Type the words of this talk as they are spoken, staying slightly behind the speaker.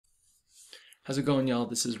How's it going, y'all?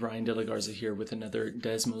 This is Ryan De La Garza here with another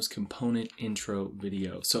Desmos component intro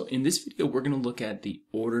video. So in this video, we're going to look at the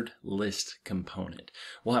ordered list component.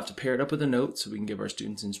 We'll have to pair it up with a note so we can give our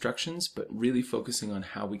students instructions, but really focusing on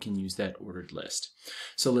how we can use that ordered list.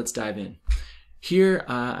 So let's dive in. Here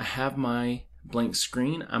I have my blank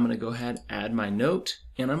screen. I'm going to go ahead and add my note,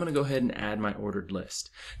 and I'm going to go ahead and add my ordered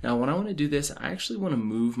list. Now when I want to do this, I actually want to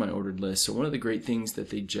move my ordered list. So one of the great things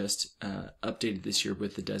that they just updated this year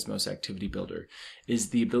with the Desmos Activity Builder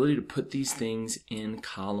is the ability to put these things in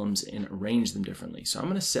columns and arrange them differently. So I'm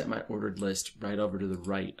going to set my ordered list right over to the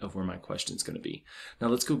right of where my question is going to be. Now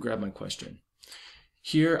let's go grab my question.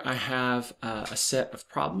 Here I have a set of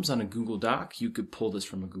problems on a Google Doc. You could pull this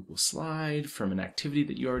from a Google slide, from an activity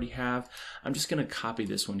that you already have. I'm just going to copy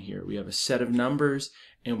this one here. We have a set of numbers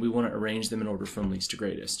and we want to arrange them in order from least to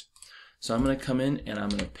greatest. So I'm going to come in and I'm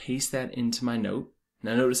going to paste that into my note.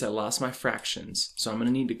 Now notice I lost my fractions, so I'm going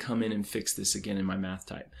to need to come in and fix this again in my math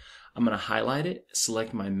type. I'm going to highlight it,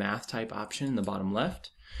 select my math type option in the bottom left,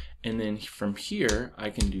 and then from here I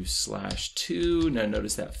can do /2. Now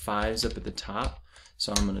notice that 5's up at the top.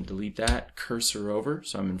 So I'm going to delete that, cursor over,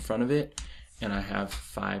 so I'm in front of it, and I have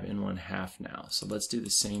 5 1/2 now. So let's do the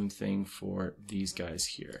same thing for these guys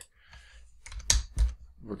here.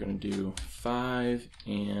 We're going to do 5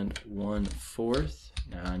 1/4.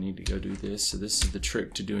 Now I need to go do this. So this is the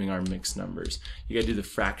trick to doing our mixed numbers. You got to do the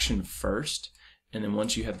fraction first, and then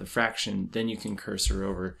once you have the fraction, then you can cursor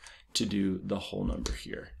over to do the whole number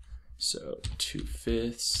here. So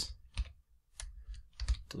 2/5.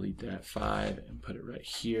 Delete that 5 and put it right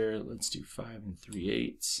here. Let's do 5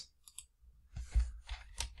 3/8.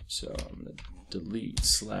 So I'm going to delete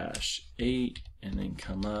 /8 and then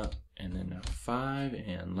come up and then now 5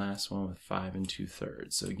 and last one with 5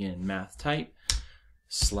 2/3. So again, math type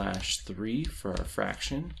 /3 for our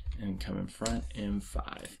fraction and come in front and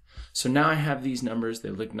 5. So now I have these numbers. They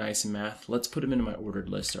look nice in math. Let's put them into my ordered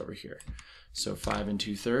list over here. So 5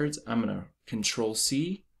 2/3. I'm going to Control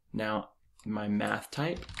C. Now my math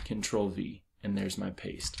type, Control V, and there's my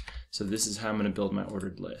paste. So this is how I'm going to build my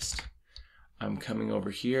ordered list. I'm coming over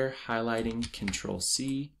here, highlighting, Control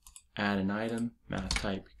C, add an item, math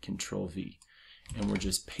type, Control V. And we're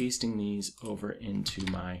just pasting these over into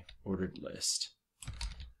my ordered list.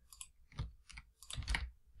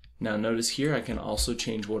 Now notice here I can also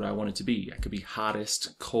change what I want it to be. I could be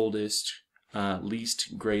hottest, coldest,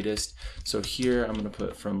 least, greatest. So here I'm going to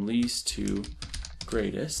put from least to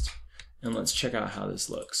greatest. And let's check out how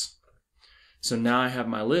this looks. So now I have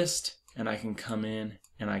my list and I can come in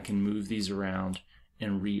and I can move these around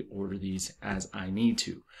and reorder these as I need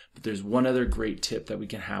to. But there's one other great tip that we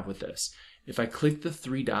can have with this. If I click the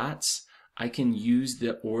 3 dots, I can use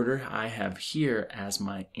the order I have here as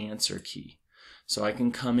my answer key. So I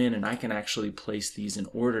can come in and I can actually place these in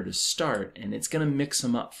order to start, and it's going to mix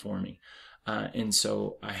them up for me. And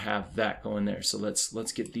so I have that going there. So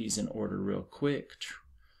let's get these in order real quick.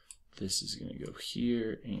 This is going to go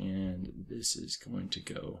here, and this is going to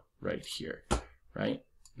go right here, right?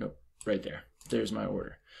 Nope, right there. There's my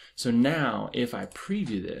order. So now, if I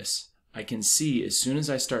preview this, I can see as soon as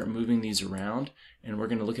I start moving these around, and we're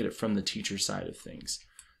going to look at it from the teacher side of things.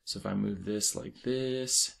 So if I move this like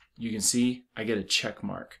this, you can see I get a check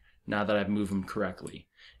mark now that I've moved them correctly.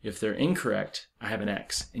 If they're incorrect, I have an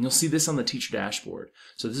X. And you'll see this on the teacher dashboard.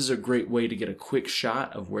 So this is a great way to get a quick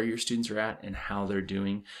shot of where your students are at and how they're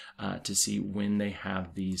doing to see when they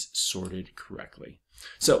have these sorted correctly.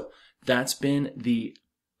 So that's been the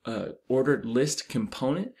ordered list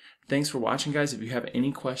component. Thanks for watching, guys. If you have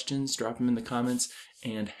any questions, drop them in the comments,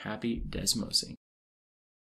 and happy Desmosing.